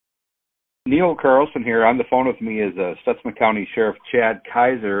Neil Carlson here. On the phone with me is Stutsman County Sheriff Chad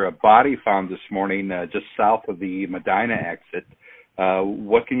Kaiser. A body found this morning just south of the Medina exit.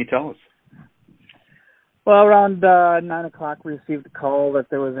 What can you tell us? Well, around 9 o'clock, we received a call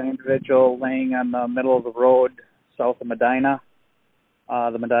that there was an individual laying on the middle of the road south of Medina,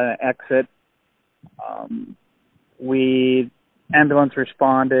 the Medina exit. Ambulance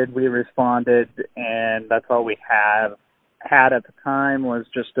responded, we responded, and that's all we had at the time was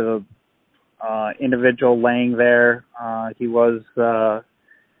just a individual laying there. He was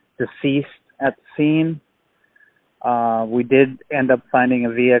deceased at the scene. We did end up finding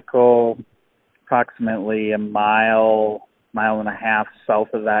a vehicle approximately a mile and a half south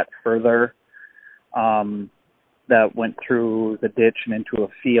of that further that went through the ditch and into a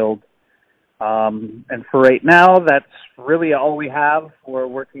field. And for right now, that's really all we have. We're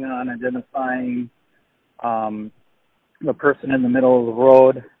working on identifying the person in the middle of the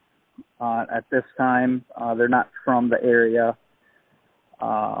road. At this time, they're not from the area.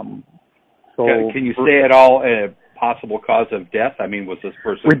 So can you say at all a possible cause of death? I mean, was this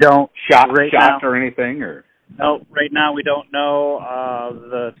person shot or anything? Or no, right now we don't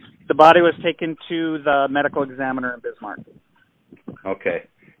know. The body was taken to the medical examiner in Bismarck. Okay.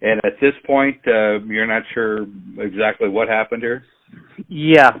 And at this point, you're not sure exactly what happened here?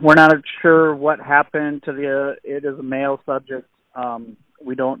 Yeah, we're not sure what happened to it is a male subject.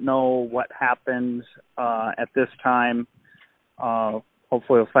 We don't know what happened at this time.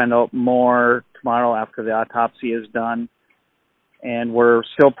 Hopefully we'll find out more tomorrow after the autopsy is done. And we're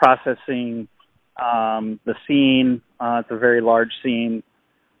still processing the scene. It's a very large scene.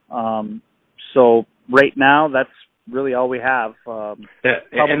 So right now, that's really all we have.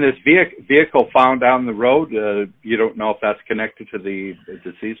 And this vehicle found down the road, you don't know if that's connected to the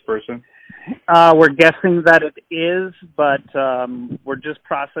deceased person? We're guessing that it is, but we're just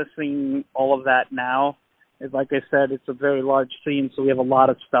processing all of that now. Like I said, it's a very large scene, so we have a lot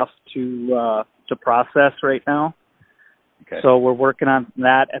of stuff to process right now. Okay. So we're working on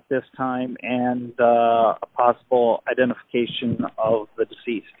that at this time and a possible identification of the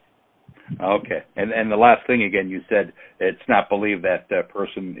deceased. Okay. And the last thing, again, you said it's not believed that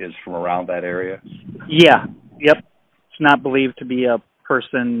person is from around that area? Yeah. Yep. It's not believed to be a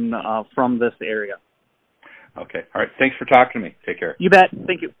person from this area. Okay. All right. Thanks for talking to me. Take care. You bet.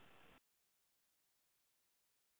 Thank you.